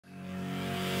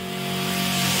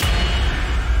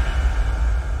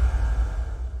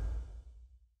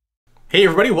Hey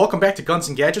everybody, welcome back to Guns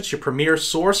and Gadgets, your premier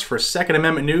source for Second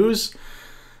Amendment news.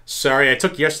 Sorry, I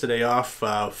took yesterday off.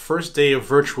 First day of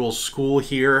virtual school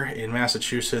here in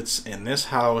Massachusetts, and this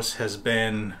house has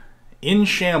been in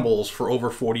shambles for over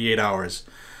 48 hours.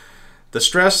 The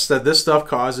stress that this stuff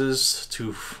causes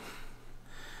to...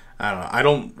 I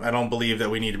don't believe that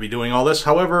we need to be doing all this.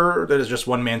 However, that is just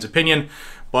one man's opinion,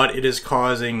 but it is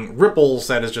causing ripples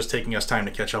that is just taking us time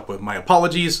to catch up with. My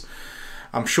apologies.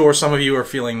 I'm sure some of you are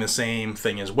feeling the same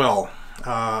thing as well.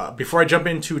 Before I jump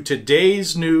into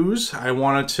today's news, I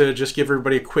wanted to just give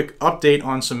everybody a quick update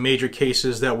on some major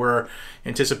cases that we're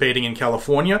anticipating in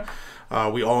California.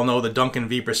 We all know the Duncan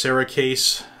v. Becerra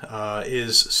case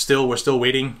we're still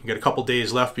waiting. We got a couple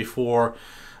days left before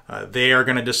they are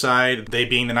going to decide, they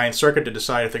being the Ninth Circuit, to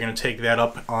decide if they're going to take that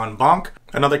up en banc.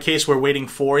 Another case we're waiting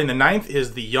for in the Ninth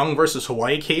is the Young versus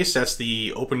Hawaii case. That's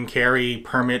the open carry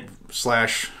permit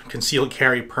 / concealed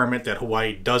carry permit that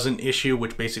Hawaii doesn't issue,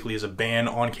 which basically is a ban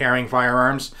on carrying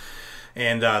firearms.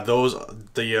 And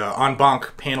the en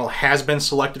banc panel has been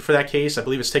selected for that case. I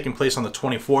believe it's taking place on the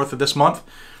 24th of this month.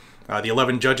 The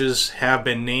 11 judges have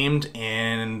been named,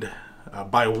 and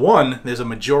by one, there's a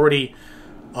majority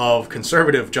of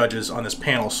conservative judges on this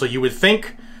panel. So you would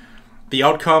think the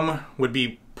outcome would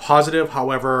be positive.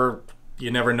 However,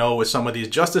 you never know with some of these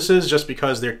justices. Just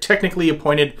because they're technically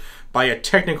appointed by a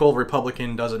technical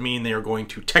Republican doesn't mean they are going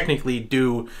to technically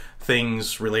do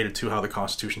things related to how the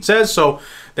Constitution says. So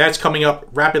that's coming up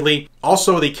rapidly.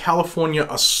 Also, the California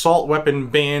assault weapon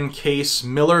ban case,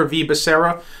 Miller v.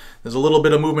 Becerra. There's a little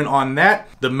bit of movement on that.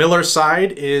 The Miller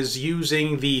side is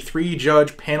using the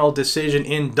 3-judge panel decision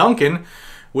in Duncan,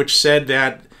 which said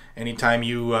that anytime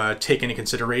you take into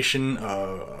consideration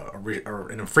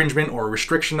an infringement or a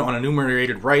restriction on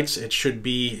enumerated rights, it should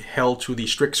be held to the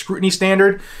strict scrutiny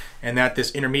standard, and that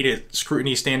this intermediate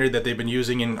scrutiny standard that they've been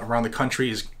using around the country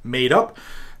is made up.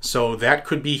 So that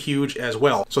could be huge as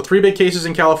well. So 3 big cases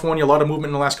in California, a lot of movement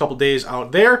in the last couple days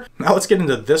out there. Now let's get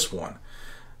into this one.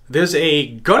 There's a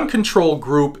gun control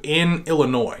group in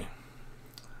Illinois.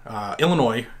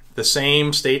 Illinois, the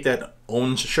same state that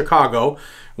owns Chicago,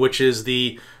 which is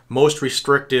the most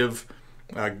restrictive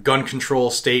gun control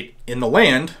state in the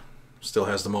land, still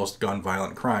has the most gun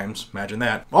violent crimes, imagine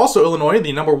that. Also Illinois,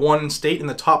 the #1 state in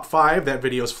the top 5, that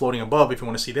video is floating above if you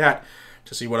want to see that,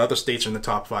 to see what other states are in the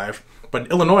top 5. But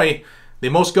Illinois, the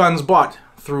most guns bought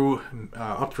through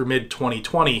up through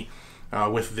mid-2020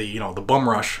 with the the bum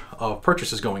rush of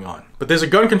purchases going on. But there's a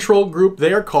gun control group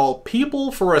there called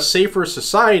People for a Safer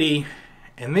Society,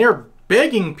 and they're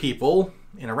begging people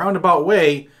in a roundabout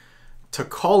way to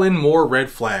call in more red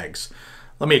flags.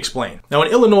 Let me explain. Now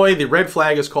in Illinois, the red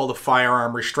flag is called a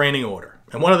firearm restraining order.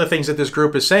 And one of the things that this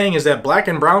group is saying is that black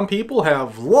and brown people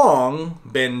have long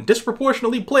been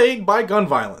disproportionately plagued by gun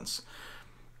violence.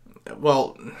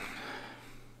 Well,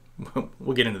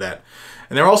 we'll get into that.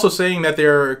 And they're also saying that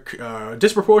they're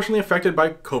disproportionately affected by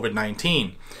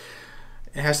COVID-19.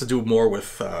 It has to do more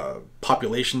with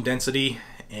population density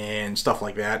and stuff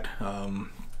like that.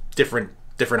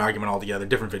 Different argument altogether,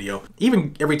 different video.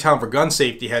 Even Every Town for Gun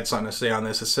Safety had something to say on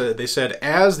this. They said,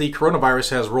 as the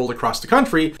coronavirus has rolled across the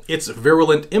country, its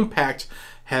virulent impact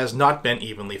has not been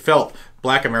evenly felt.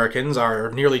 Black Americans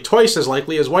are nearly twice as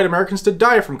likely as white Americans to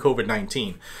die from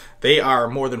COVID-19. They are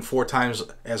more than 4 times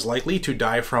as likely to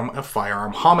die from a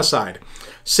firearm homicide.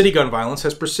 City gun violence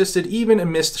has persisted even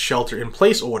amidst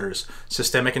shelter-in-place orders.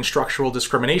 Systemic and structural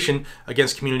discrimination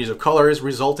against communities of color is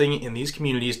resulting in these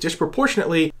communities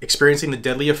disproportionately experiencing the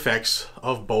deadly effects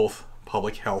of both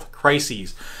public health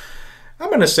crises. I'm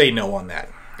going to say no on that.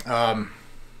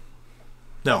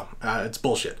 No, it's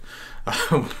bullshit.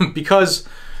 Because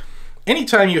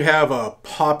anytime you have a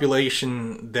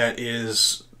population that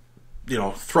is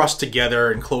thrust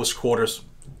together in close quarters,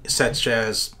 such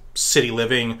as city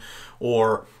living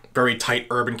or very tight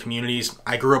urban communities.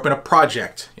 I grew up in a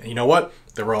project. And you know what?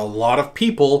 There were a lot of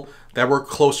people that were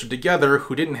closer together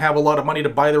who didn't have a lot of money to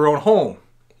buy their own home,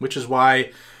 which is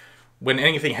why when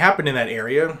anything happened in that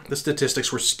area, the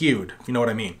statistics were skewed, if you know what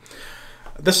I mean.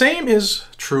 The same is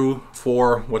true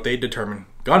for what they determine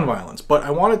gun violence, but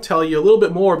I want to tell you a little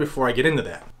bit more before I get into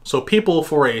that. So People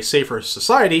for a Safer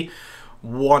Society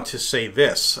want to say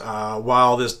this.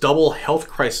 While this double health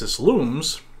crisis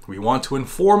looms, we want to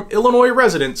inform Illinois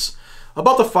residents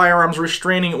about the firearms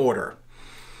restraining order,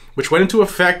 which went into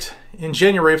effect in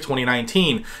January of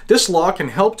 2019. This law can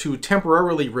help to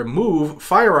temporarily remove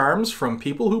firearms from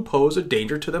people who pose a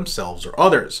danger to themselves or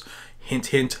others. Hint,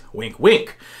 hint, wink,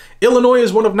 wink. Illinois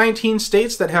is one of 19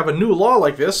 states that have a new law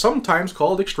like this, sometimes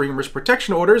called extreme risk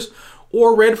protection orders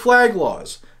or red flag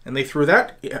laws. And they threw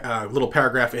that little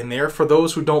paragraph in there for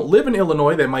those who don't live in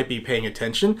Illinois that might be paying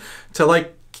attention to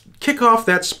like kick off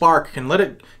that spark and let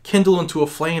it kindle into a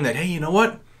flame that, hey, you know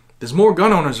what? There's more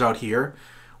gun owners out here.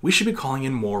 We should be calling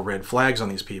in more red flags on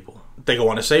these people. They go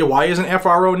on to say, why isn't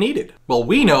FRO needed? Well,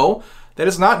 we know that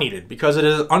it's not needed because it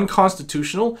is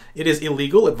unconstitutional, it is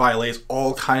illegal, it violates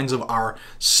all kinds of our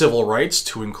civil rights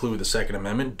to include the Second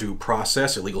Amendment, due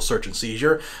process, illegal search and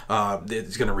seizure.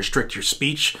 It's going to restrict your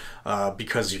speech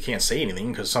because you can't say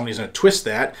anything because somebody's going to twist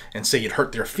that and say it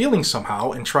hurt their feelings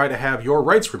somehow and try to have your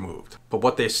rights removed. But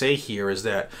what they say here is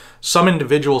that some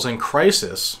individuals in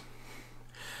crisis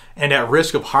and at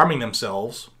risk of harming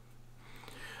themselves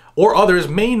or others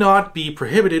may not be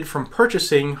prohibited from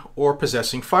purchasing or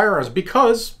possessing firearms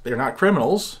because they're not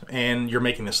criminals, and you're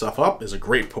making this stuff up is a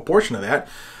great proportion of that.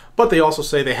 But they also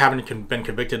say they haven't been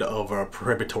convicted of a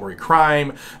prohibitory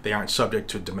crime, they aren't subject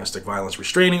to domestic violence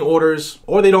restraining orders,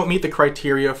 or they don't meet the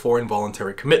criteria for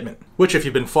involuntary commitment. Which, if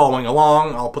you've been following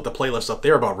along, I'll put the playlist up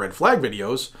there about red flag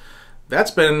videos.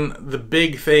 That's been the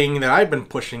big thing that I've been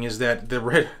pushing, is that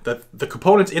the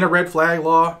components in a red flag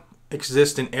law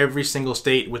exist in every single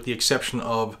state with the exception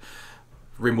of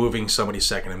removing somebody's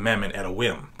Second Amendment at a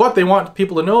whim. But they want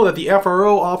people to know that the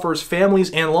FRO offers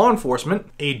families and law enforcement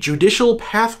a judicial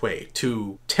pathway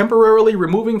to temporarily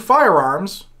removing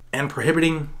firearms and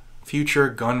prohibiting future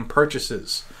gun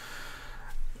purchases.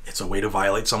 It's a way to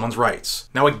violate someone's rights.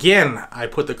 Now again, I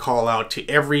put the call out to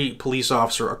every police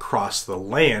officer across the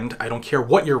land. I don't care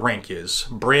what your rank is,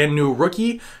 brand new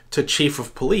rookie to chief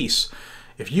of police.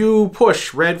 If you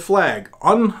push red flag,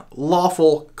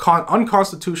 unlawful,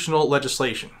 unconstitutional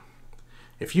legislation,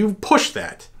 if you push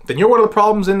that, then you're one of the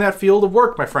problems in that field of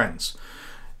work, my friends.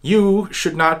 You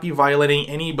should not be violating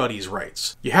anybody's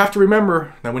rights. You have to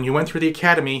remember that when you went through the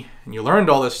academy and you learned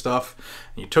all this stuff,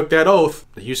 and you took that oath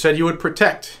that you said you would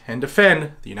protect and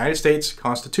defend the United States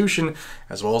Constitution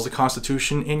as well as the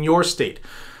Constitution in your state.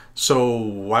 So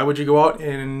why would you go out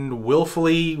and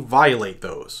willfully violate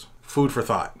those? Food for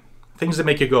thought. Things that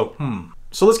make you go,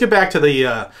 So let's get back to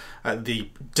the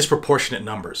disproportionate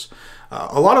numbers.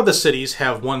 A lot of the cities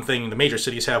have one thing, the major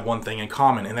cities have one thing in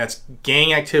common, and that's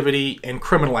gang activity and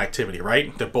criminal activity,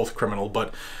 right? They're both criminal,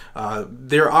 but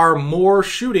there are more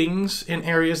shootings in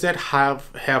areas that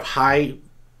have high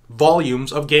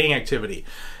volumes of gang activity.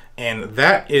 And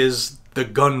that is the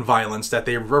gun violence that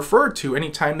they refer to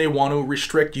anytime they want to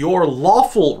restrict your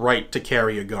lawful right to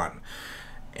carry a gun.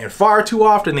 And far too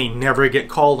often they never get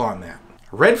called on that.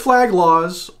 Red flag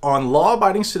laws on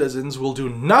law-abiding citizens will do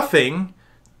nothing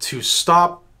to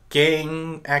stop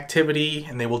gang activity,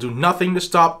 and they will do nothing to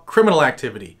stop criminal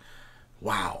activity.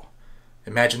 Wow.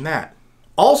 Imagine that.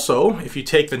 Also, if you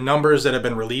take the numbers that have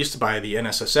been released by the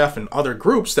NSSF and other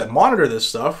groups that monitor this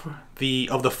stuff,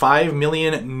 of the 5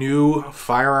 million new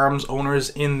firearms owners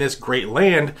in this great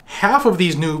land, half of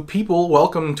these new people,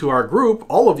 welcome to our group,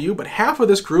 all of you, but half of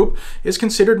this group is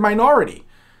considered minority.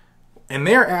 And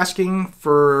they're asking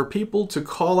for people to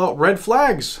call out red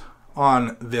flags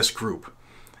on this group.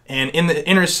 And in the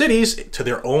inner cities, to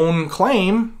their own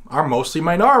claim, are mostly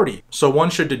minority. So one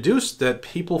should deduce that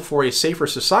People for a Safer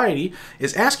Society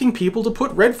is asking people to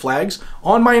put red flags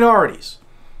on minorities.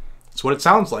 That's what it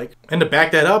sounds like. And to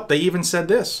back that up, they even said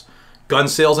this: gun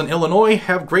sales in Illinois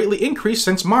have greatly increased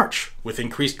since March. With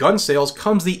increased gun sales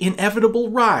comes the inevitable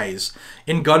rise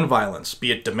in gun violence,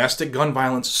 be it domestic gun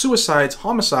violence, suicides,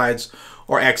 homicides,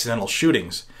 or accidental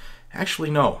shootings. Actually,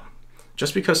 no.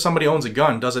 Just because somebody owns a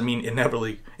gun doesn't mean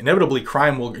inevitably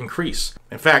crime will increase.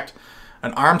 In fact,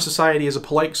 an armed society is a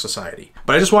polite society.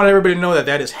 But I just want everybody to know that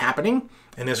that is happening,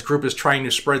 and this group is trying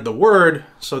to spread the word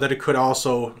so that it could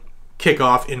also kick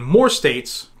off in more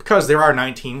states, because there are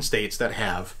 19 states that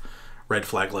have red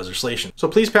flag legislation. So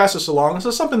please pass this along. This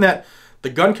is something that the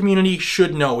gun community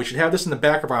should know. We should have this in the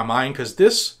back of our mind, because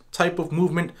this type of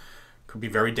movement could be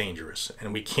very dangerous,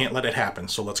 and we can't let it happen.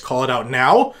 So let's call it out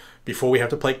now before we have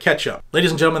to play catch up.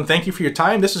 Ladies and gentlemen, thank you for your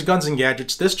time. This is Guns and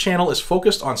Gadgets. This channel is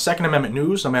focused on Second Amendment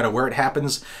news, no matter where it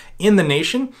happens in the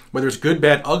nation, whether it's good,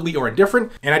 bad, ugly, or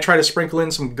indifferent. And I try to sprinkle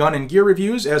in some gun and gear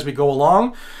reviews as we go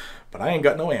along, but I ain't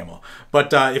got no ammo.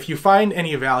 But if you find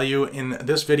any value in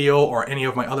this video or any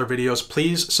of my other videos,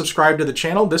 please subscribe to the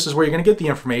channel. This is where you're going to get the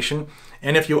information.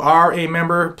 And if you are a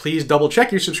member, please double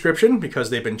check your subscription, because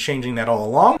they've been changing that all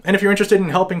along. And if you're interested in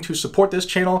helping to support this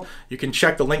channel, you can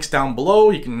check the links down below.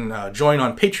 You can join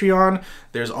on Patreon.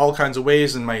 There's all kinds of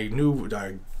ways, and my new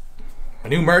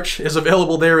merch is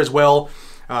available there as well.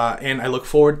 and I look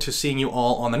forward to seeing you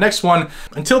all on the next one.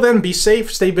 Until then, be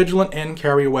safe, stay vigilant, and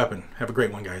carry a weapon. Have a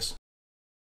great one, guys.